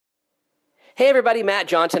Hey everybody, Matt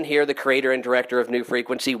Johnson here, the creator and director of New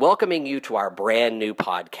Frequency, welcoming you to our brand new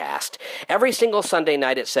podcast. Every single Sunday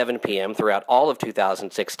night at 7 p.m. throughout all of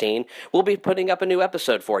 2016, we'll be putting up a new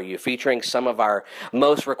episode for you, featuring some of our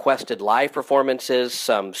most requested live performances,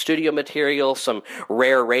 some studio material, some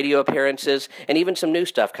rare radio appearances, and even some new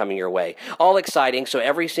stuff coming your way. All exciting, so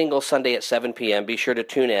every single Sunday at 7 p.m., be sure to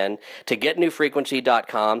tune in to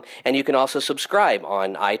getnewfrequency.com, and you can also subscribe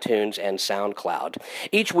on iTunes and SoundCloud.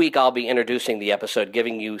 Each week I'll be introducing the episode,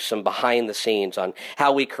 giving you some behind the scenes on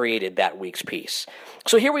how we created that week's piece.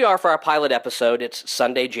 So here we are for our pilot episode. It's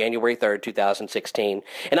Sunday, January 3rd, 2016,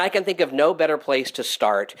 and I can think of no better place to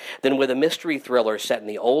start than with a mystery thriller set in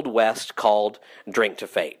the Old West called Drink to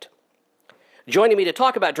Fate. Joining me to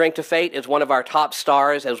talk about Drink to Fate is one of our top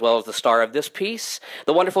stars, as well as the star of this piece,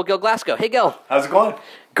 the wonderful Gil Glasgow. Hey, Gil. How's it going?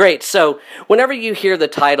 Great. So whenever you hear the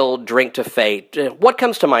title Drink to Fate, what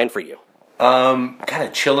comes to mind for you? Kind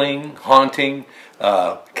of chilling, haunting,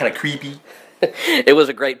 kind of creepy. It was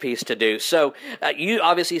a great piece to do. So you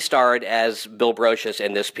obviously starred as Bill Brocious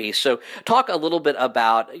in this piece. So talk a little bit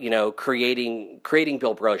about, creating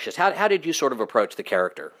Bill Brocious. How did you sort of approach the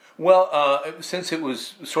character? Well, since it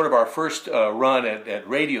was sort of our first run at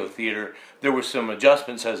radio theater, there were some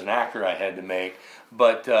adjustments as an actor I had to make.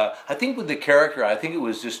 But I think with the character, I think it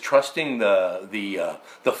was just trusting the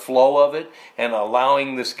flow of it and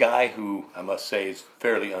allowing this guy, who I must say is a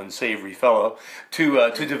fairly unsavory fellow,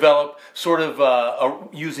 to develop sort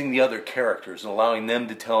of using the other characters and allowing them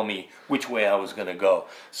to tell me which way I was going to go.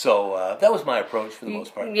 So that was my approach for the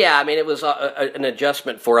most part. Yeah, I mean, it was an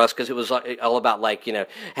adjustment for us because it was all about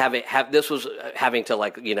having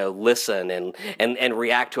to listen and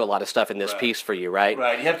react to a lot of stuff in this piece for you, right?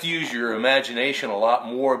 Right. You have to use your imagination a lot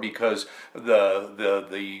more because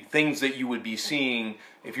the things that you would be seeing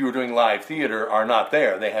if you were doing live theater are not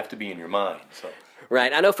there. They have to be in your mind. So.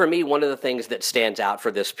 Right. I know for me, one of the things that stands out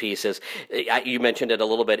for this piece is, you mentioned it a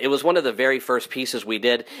little bit, it was one of the very first pieces we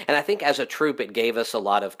did, and I think as a troupe it gave us a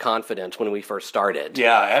lot of confidence when we first started.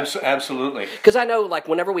 Yeah, absolutely. Because I know,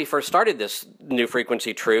 whenever we first started this New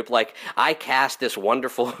Frequency troupe, I cast this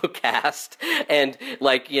wonderful cast, and,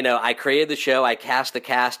 I created the show, I cast the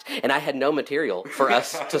cast, and I had no material for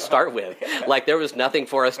us to start with. There was nothing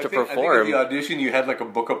for us to perform. I think at the audition you had, a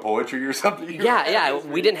book of poetry or something. Yeah,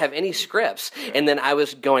 we didn't have any scripts, and then I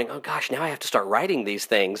was going, oh gosh, now I have to start writing these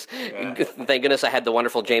things. Yeah. Thank goodness I had the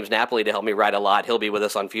wonderful James Napoli to help me write a lot. He'll be with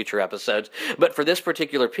us on future episodes. But for this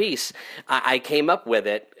particular piece, I came up with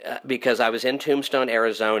it because I was in Tombstone,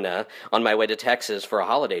 Arizona on my way to Texas for a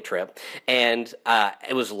holiday trip. And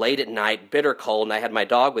it was late at night, bitter cold, and I had my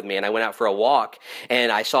dog with me, and I went out for a walk,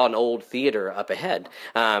 and I saw an old theater up ahead.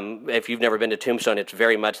 If you've never been to Tombstone, it's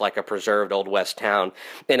very much like a preserved Old West town.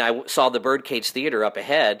 And I saw the Birdcage Theater up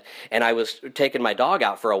ahead, and I was taking my dog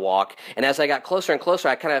out for a walk, and as I got closer and closer,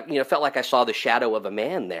 I kind of felt like I saw the shadow of a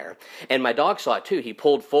man there, and my dog saw it too. He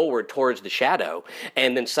pulled forward towards the shadow,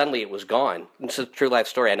 and then suddenly it was gone. It's a true life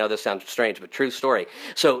story. I know this sounds strange, but true story.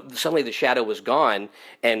 So suddenly the shadow was gone,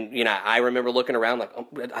 and I remember looking around like, oh,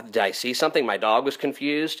 did I see something? My dog was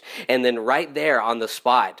confused, and then right there on the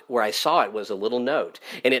spot where I saw it was a little note,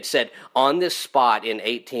 and it said, on this spot in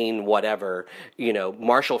 18 whatever,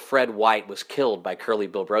 Marshal Fred White was killed by Curly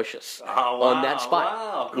Bill Brocious. Oh, wow. On that spot.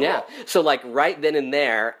 Wow, cool. Yeah. So right then and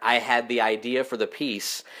there, I had the idea for the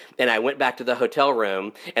piece, and I went back to the hotel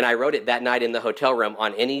room, and I wrote it that night in the hotel room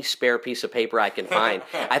on any spare piece of paper I can find.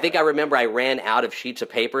 I think I remember I ran out of sheets of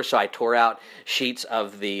paper, so I tore out sheets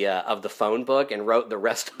of the phone book and wrote the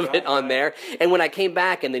rest of it on there. And when I came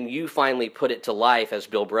back, and then you finally put it to life as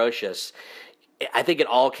Bill Brocious, I think it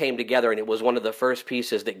all came together, and it was one of the first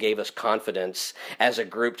pieces that gave us confidence as a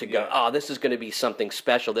group to go, oh, this is going to be something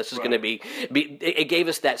special. This is going to be, it gave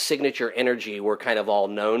us that signature energy we're kind of all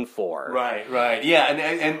known for. Right. Yeah,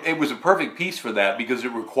 and it was a perfect piece for that because it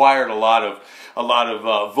required a lot of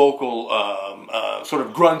vocal sort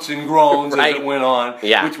of grunts and groans as it went on,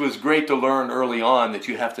 which was great to learn early on that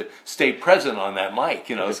you have to stay present on that mic,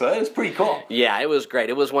 so that was pretty cool. Yeah, it was great.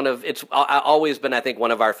 It was it's always been, I think, one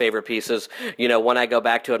of our favorite pieces. One I go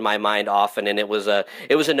back to in my mind often, and it was a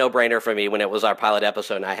no-brainer for me when it was our pilot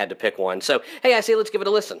episode and I had to pick one. So, hey, I say let's give it a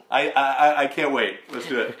listen. I can't wait. Let's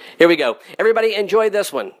do it. Here we go. Everybody enjoy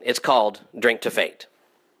this one. It's called Drink to Fate.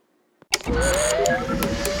 It's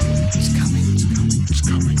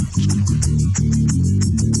coming.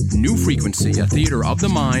 New Frequency, a theater of the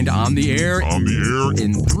mind, on the air.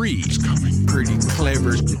 In 3. It's coming. Pretty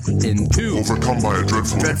clever. In 2. Overcome by a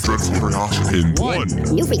dreadful curiosity. In 1.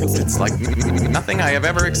 New Frequency. It's like nothing I have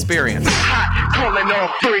ever experienced. Calling all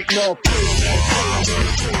freak, no.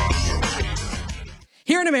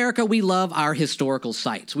 Here in America, we love our historical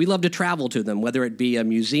sites. We love to travel to them, whether it be a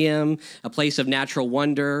museum, a place of natural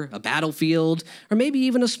wonder, a battlefield, or maybe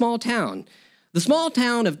even a small town. The small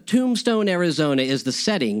town of Tombstone, Arizona is the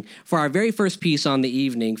setting for our very first piece on the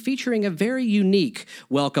evening, featuring a very unique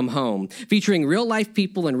welcome home, featuring real-life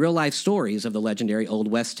people and real-life stories of the legendary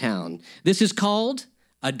Old West town. This is called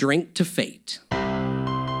A Drink to Fate.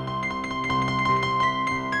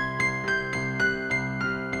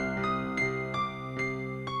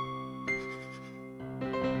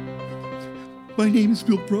 My name is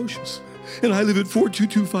Bill Brocious, and I live at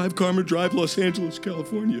 4225 Karma Drive, Los Angeles,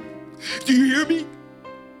 California. Do you hear me?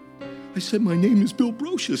 I said my name is Bill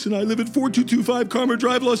Brocious, and I live at 4225 Karma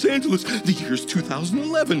Drive, Los Angeles. The year's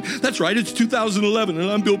 2011. That's right, it's 2011, and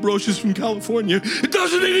I'm Bill Brocious from California.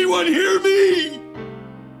 Doesn't anyone hear me?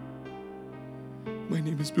 My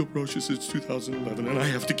name is Bill Brocious, it's 2011, and I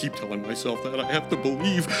have to keep telling myself that. I have to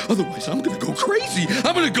believe, otherwise I'm gonna go crazy.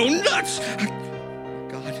 I'm gonna go nuts.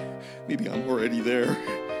 God, maybe I'm already there.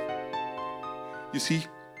 You see,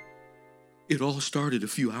 it all started a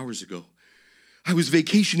few hours ago. I was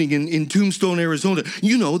vacationing in Tombstone, Arizona.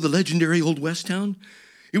 You know, the legendary Old West town.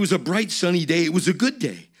 It was a bright, sunny day. It was a good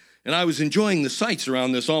day. And I was enjoying the sights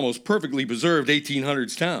around this almost perfectly preserved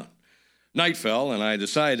 1800s town. Night fell, and I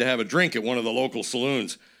decided to have a drink at one of the local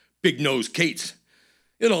saloons, Big Nose Kate's.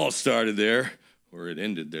 It all started there, or it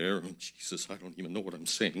ended there. Oh, Jesus, I don't even know what I'm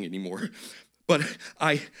saying anymore. But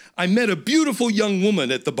I met a beautiful young woman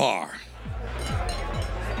at the bar.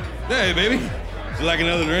 Hey, baby. Would you like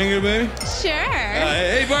another drink here, baby? Sure.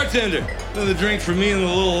 Hey, bartender. Another drink for me and the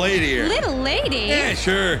little lady here. Little lady? Yeah,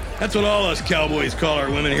 sure. That's what all us cowboys call our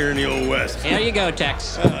women here in the Old West. Here you go,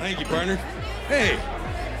 Tex. Thank you, partner. Hey,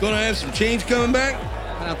 don't I have some change coming back?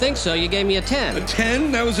 I don't think so. You gave me a 10. A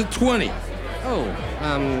 10? That was a 20. Oh,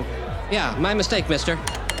 yeah, my mistake, mister.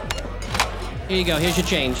 Here you go. Here's your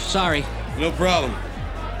change. Sorry. No problem.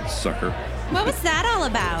 Sucker. What was that all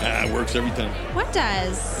about? It works every time. What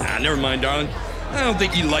does? Never mind, darling. I don't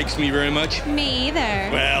think he likes me very much. Me either.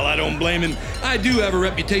 Well, I don't blame him. I do have a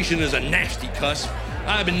reputation as a nasty cuss.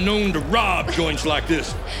 I've been known to rob joints like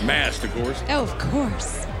this. Masked, of course. Oh, of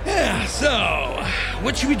course. Yeah, so,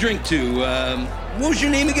 what should we drink to? What was your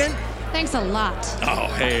name again? Thanks a lot. Oh,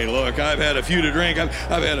 hey, look, I've had a few to drink. I've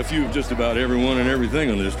had a few of just about everyone and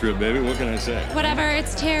everything on this trip, baby. What can I say? Whatever,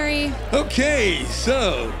 it's Terry. Okay,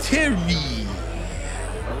 so, Terry.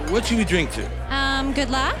 What should we drink to? Good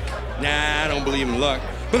luck? Nah, I don't believe in luck.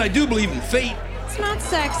 But I do believe in fate. It's not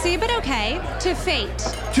sexy, but okay. To fate.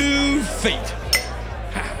 To fate.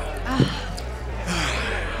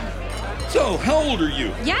 So, how old are you?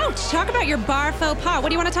 Youch, talk about your bar faux pas. What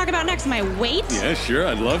do you want to talk about next? My weight? Yeah, sure,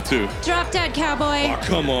 I'd love to. Drop dead, cowboy. Oh,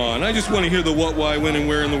 come on. I just want to hear the what, why, when, and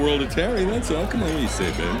where in the world of Terry. That's all. Come on, what do you say,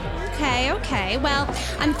 baby? Okay. Well,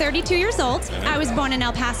 I'm 32 years old. I was born in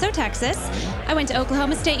El Paso, Texas. I went to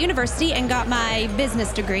Oklahoma State University and got my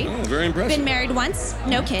business degree. Oh, very impressive. Been married once,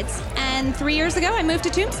 no kids. And 3 years ago, I moved to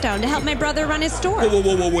Tombstone to help my brother run his store.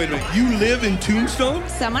 Whoa, wait a minute. You live in Tombstone?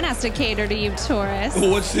 Someone has to cater to you tourists. Well,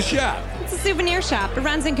 what's the shop? It's a souvenir shop. It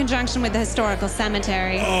runs in conjunction with the historical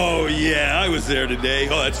cemetery. Oh, yeah, I was there today.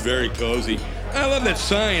 Oh, that's very cozy. I love that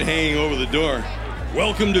sign hanging over the door.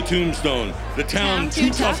 Welcome to Tombstone, the town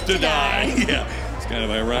too tough to die. Yeah, it's kind of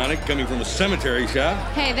ironic coming from a cemetery shop.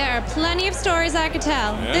 Hey, there are plenty of stories I could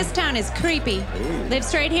tell. Yeah? This town is creepy. Ooh. Live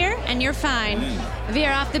straight here and you're fine.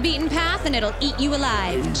 Veer off the beaten path and it'll eat you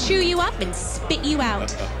alive, chew you up and spit you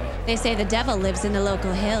out. They say the devil lives in the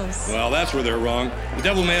local hills. Well, that's where they're wrong. The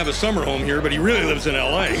devil may have a summer home here, but he really lives in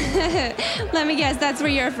L.A. Let me guess, that's where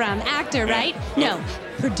you're from. Actor, right? No,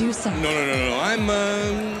 producer. No. I'm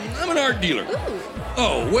an art dealer. Ooh.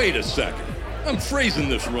 Oh, wait a second. I'm phrasing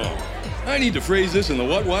this wrong. I need to phrase this in the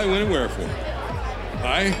what, why, when, and where form.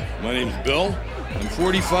 Hi, my name's Bill. I'm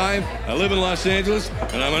 45, I live in Los Angeles,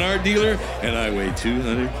 and I'm an art dealer, and I weigh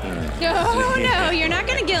 200 pounds. No, you're not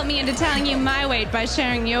going to guilt me into telling you my weight by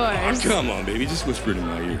sharing yours. Oh, come on, baby, just whisper it in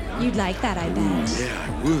my ear. You'd like that, I bet. Yeah, I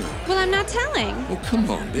would. Well, I'm not telling. Oh, come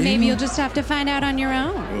on, baby. Maybe you'll just have to find out on your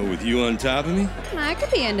own. Well, with you on top of me? I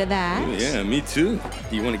could be into that. Oh, yeah, me too.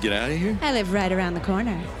 Do you want to get out of here? I live right around the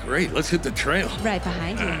corner. Great, let's hit the trail. Right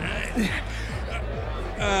behind you.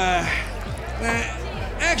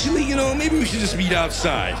 Actually, maybe we should just meet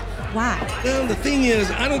outside. Why? Well, the thing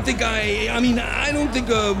is, I don't think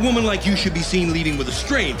a woman like you should be seen leaving with a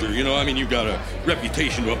stranger. You've got a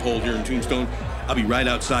reputation to uphold here in Tombstone. I'll be right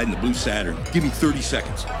outside in the Blue Saturn. Give me 30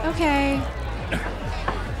 seconds. Okay.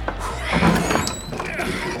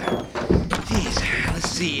 Jeez, let's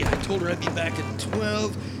see. I told her I'd be back at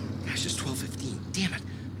 12. Gosh, it's 12:15. Damn it.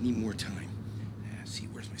 I need more time. Let's see,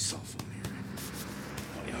 where's my cell phone here?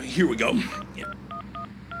 Here we go.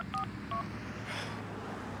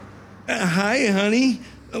 Hi, honey.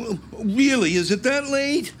 Really, is it that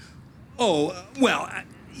late? Oh, well,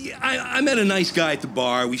 I met a nice guy at the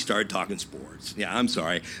bar. We started talking sports. Yeah, I'm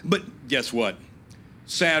sorry. But guess what?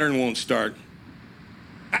 Saturn won't start.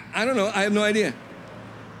 I don't know. I have no idea.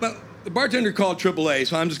 Well, the bartender called AAA,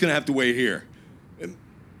 so I'm just going to have to wait here.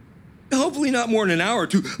 Hopefully not more than an hour or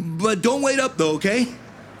two. But don't wait up, though, okay?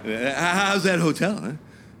 How's that hotel, huh?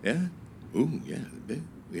 Yeah? Ooh, yeah.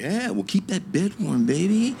 Yeah, we'll keep that bed warm,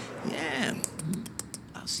 baby. Yeah.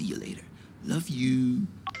 I'll see you later. Love you.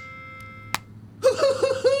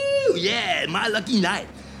 Yeah, my lucky night.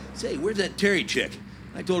 Say, where's that Terry chick?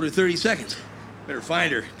 I told her 30 seconds. Better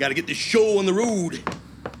find her. Gotta get this show on the road.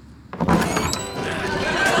 Well,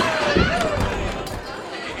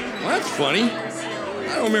 that's funny.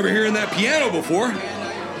 I don't remember hearing that piano before.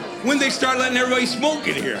 When'd they start letting everybody smoke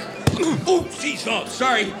in here? Oh, jeez, oh,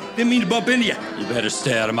 sorry. Didn't mean to bump into you. You better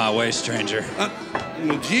stay out of my way, stranger. Well,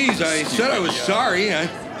 geez, I said I was sorry.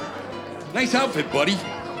 Nice outfit, buddy.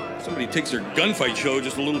 Somebody takes their gunfight show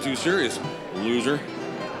just a little too serious. Loser.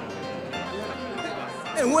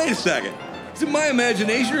 Hey, wait a second. Is it my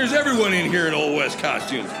imagination, or is everyone in here in Old West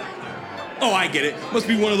costumes? Oh, I get it. Must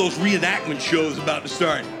be one of those reenactment shows about to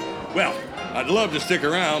start. Well, I'd love to stick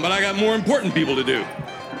around, but I got more important people to do.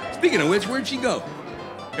 Speaking of which, where'd she go?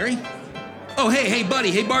 Harry? Oh, hey,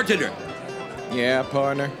 buddy. Hey, bartender. Yeah,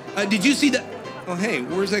 partner. Did you see that? Oh, hey,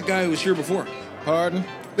 where's that guy who was here before? Pardon?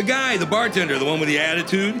 The guy, the bartender, the one with the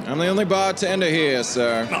attitude. I'm the only bartender here,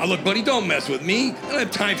 sir. Oh, look, buddy, don't mess with me. I don't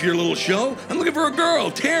have time for your little show. I'm looking for a girl,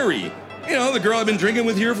 Terry. You know, the girl I've been drinking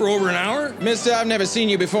with here for over an hour. Mister, I've never seen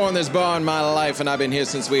you before in this bar in my life, and I've been here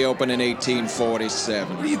since we opened in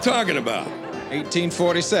 1847. What are you talking about?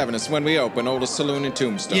 1847 is when we opened, oldest saloon in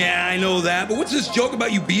Tombstone. Yeah, I know that, but what's this joke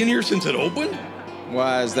about you being here since it opened?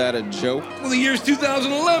 Why, is that a joke? Well, the year's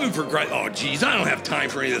 2011, for Christ. Oh, geez, I don't have time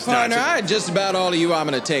for any of this Partner, nonsense. I had just about all of you I'm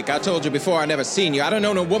gonna take. I told you before I never seen you. I don't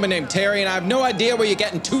know no woman named Terry, and I have no idea where you're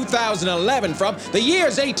getting 2011 from. The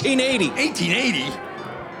year's 1880. 1880?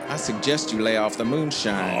 I suggest you lay off the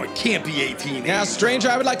moonshine. Oh, it can't be 1880. Now, stranger,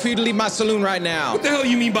 I would like for you to leave my saloon right now. What the hell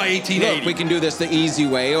you mean by 1880? Look, we can do this the easy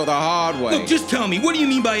way or the hard way. Look, just tell me, what do you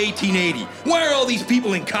mean by 1880? Why are all these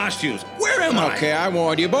people in costumes? Where am I? Okay, I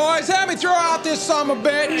warned you. Boys, help me throw out this summer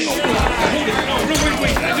bitch. Oh,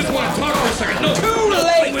 wait, I just want to talk for a second. No. Too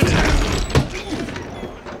late.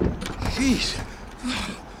 Jeez.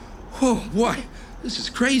 Oh, boy, this is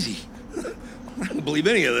crazy. I don't believe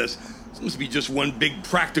any of this. This must be just one big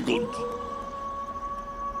practical... Wait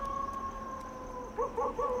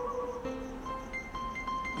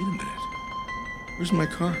a minute. Where's my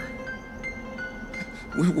car?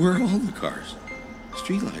 Where are all the cars?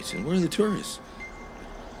 Streetlights, and where are the tourists?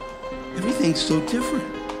 Everything's so different.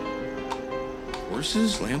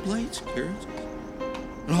 Horses, lamplights, carriages,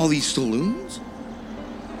 and all these saloons?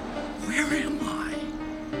 Where am I?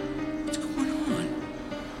 What's going on?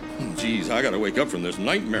 Oh, geez, I gotta wake up from this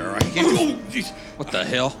nightmare. I can't... Oh, jeez. What the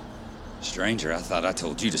hell? Stranger, I thought I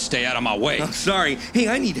told you to stay out of my way. I'm sorry. Hey,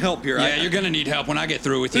 I need help here. Yeah, you're gonna need help when I get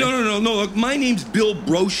through with you. No. Look, my name's Bill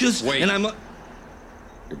Brocious. Wait. And I'm...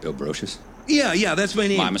 You're Bill Brocious? Yeah, that's my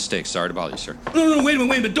name. My mistake. Sorry to bother you, sir. No, wait a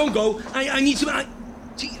minute, don't go. I need some...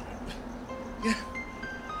 Gee. Yeah.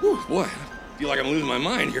 Whew, boy, I feel like I'm losing my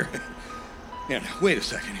mind here. Yeah, wait a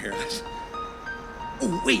second here.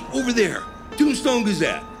 Oh, wait, over there. Tombstone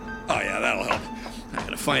Gazette. Oh, yeah, that'll help. I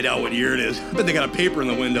gotta find out what year it is. I bet they got a paper in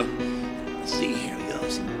the window. Let's see, here we go.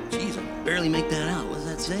 Jeez, I can barely make that out. What does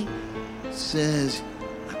that say? It says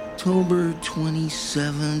October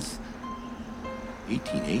 27th,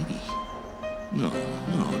 1880. No,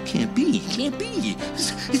 it can't be. It can't be.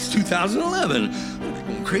 It's 2011. I'm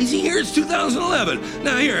going crazy here. It's 2011.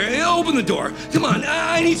 Now, here, open the door. Come on,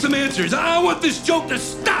 I need some answers. I want this joke to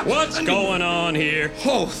stop. What's going on here?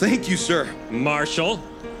 Oh, thank you, sir. Marshal.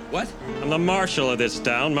 What? I'm the marshal of this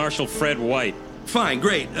town, Marshal Fred White. Fine,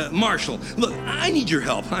 great. Marshal, look, I need your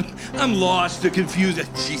help. I'm lost, confused.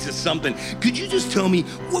 Jesus, something. Could you just tell me,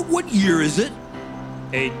 what year is it?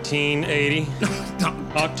 1880.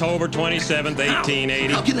 October 27th,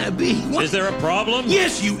 1880. How can that be? What? Is there a problem?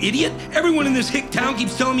 Yes, you idiot. Everyone in this hick town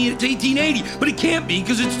keeps telling me it's 1880, but it can't be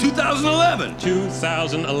because it's 2011.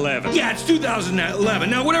 2011. Yeah, it's 2011.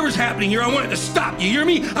 Now, whatever's happening here, I want it to stop. You hear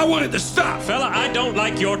me? I want it to stop. Fella, I don't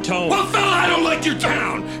like your tone. Well, fella, I don't like your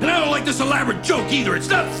town. And I don't like this elaborate joke either. It's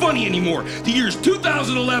not funny anymore. The year's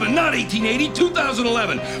 2011, not 1880,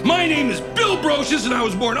 2011. My name is Bill Brocious, and I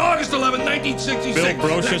was born August 11, 1966. Bill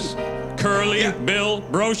Brocious? Curly Yeah. Bill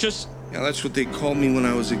Brocious? Yeah, that's what they called me when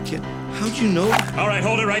I was a kid. How'd you know? All right,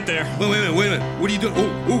 hold it right there. Wait a minute. What are you doing?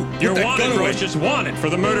 You're wanted, Brocious, wanted for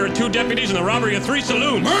the murder of 2 deputies and the robbery of 3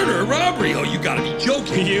 saloons. Murder? Robbery? Oh, you gotta be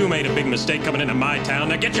joking. You made a big mistake coming into my town.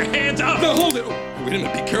 Now get your hands up! No, hold it. Oh, wait a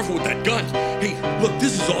minute. Be careful with that gun. Hey, look,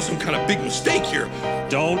 this is all some kind of big mistake here.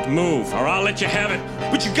 Don't move, or I'll let you have it.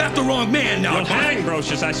 But you got the wrong man now. You'll hang,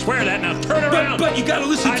 Brocious, I swear that. Now turn around. But you gotta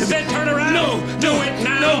listen to me. I said turn around. No, do it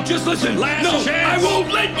now. No, just listen. Last no, chance. I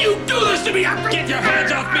won't let you do this to me. Get your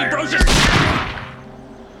hands off me, Brocious.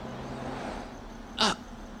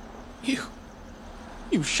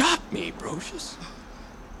 You shot me, Brocious.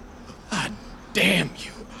 God damn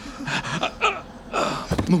you.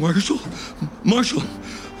 Marshal.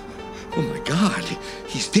 Oh my God,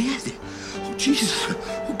 he's dead. Oh Jesus.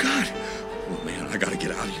 Oh God. Oh man, I gotta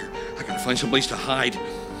get out of here. I gotta find someplace to hide.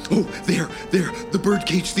 Oh, there, the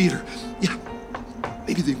Birdcage Theater. Yeah,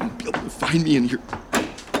 maybe they won't be able to find me in here.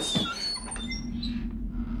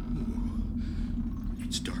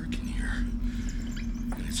 It's dark in here,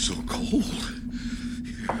 and it's so cold.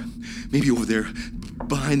 Maybe over there,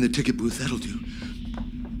 behind the ticket booth, that'll do.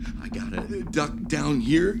 I gotta duck down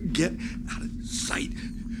here, get out of sight.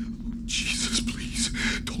 Oh, Jesus, please,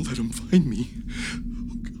 don't let him find me.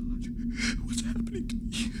 Oh, God, what's happening to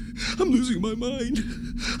me? I'm losing my mind.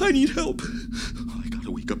 I need help. Oh, I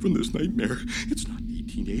gotta wake up from this nightmare. It's not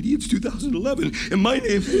 1880, it's 2011, and my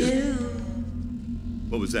name... Bill.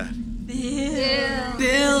 What was that?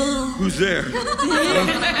 Bill. Who's there?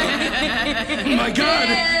 My God!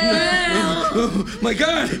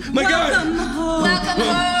 My God! Welcome home.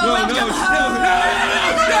 Welcome home. No!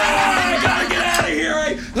 I gotta get out of here!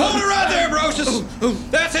 Hold it right there,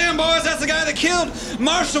 Brocious! That's him, boys. That's the guy that killed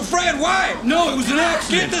Marshal Fred White. No, it was an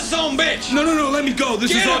accident. Get this son bitch. No, let me go.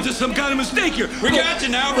 This is all just some kind of mistake here. We got you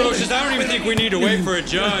now, Brocious. I don't even think we need to wait for a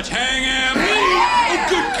judge. Hang him! Oh,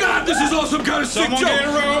 good God, this is all some kind of sick joke. Someone get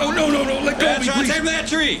a rope. Oh, no, let go of me, please. Take him to that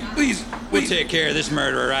tree. Please. We'll take care of this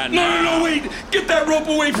murderer right now. No, wait. Get that rope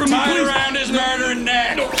away from me, Tie please. it around his murdering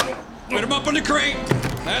neck. Put him up in the crate.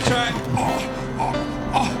 That's right.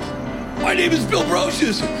 My name is Bill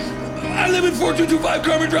Brocious. I live in 4225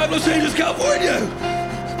 Carmen Drive, Los Angeles, California.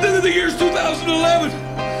 The year's 2011.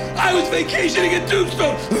 I was vacationing in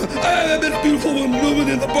Tombstone. I met a beautiful woman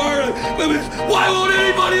in the bar. Why won't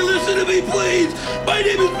anybody listen to me, please? My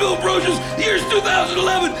name is Bill Brocious. The year's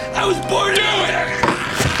 2011. I was born in...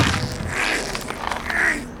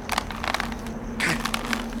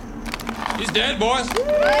 He's dead, boys.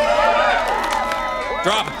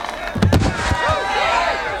 Drop him.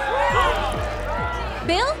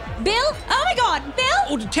 Bill? Oh my God, Bill?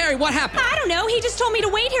 Oh, Terry, what happened? I don't know. He just told me to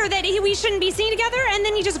wait here, that we shouldn't be seen together, and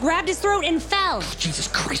then he just grabbed his throat and fell. Oh, Jesus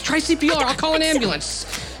Christ, try CPR. I'll call an ambulance.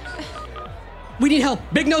 We need help.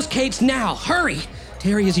 Big Nose Cates now. Hurry.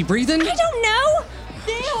 Terry, is he breathing? I don't know.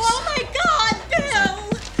 Bill, oh my God, Bill!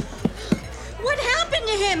 What happened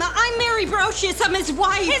to him? I'm Mary Brocious. I'm his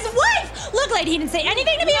wife. His wife? Look, lady, he didn't say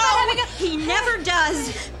anything to me about having a... He never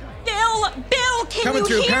does. Bill, can Coming you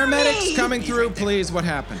through. hear Paramedics, me? coming through, please. What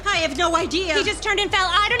happened? I have no idea. He just turned and fell.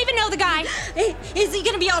 I don't even know the guy. Is he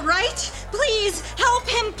gonna be all right? Please, help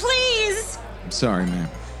him, please. I'm sorry, ma'am.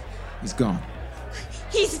 He's gone.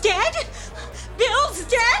 He's dead? Bill's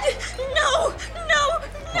dead? No.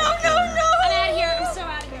 I'm out of here. I'm so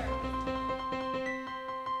out of here.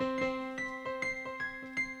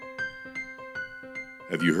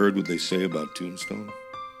 Have you heard what they say about Tombstone?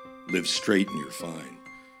 Live straight and you're fine.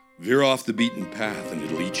 Veer off the beaten path and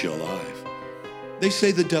it'll eat you alive. They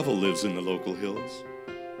say the devil lives in the local hills.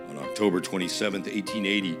 On October 27th,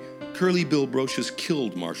 1880, Curly Bill Brocious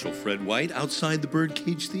killed Marshal Fred White outside the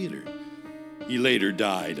Birdcage Theater. He later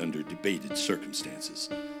died under debated circumstances.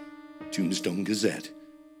 Tombstone Gazette,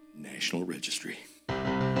 National Registry.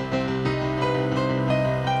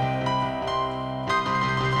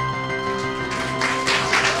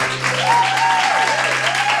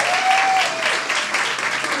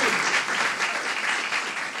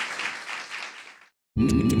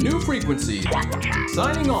 New frequency.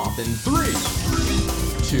 Signing off in 3,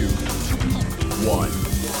 2, 1.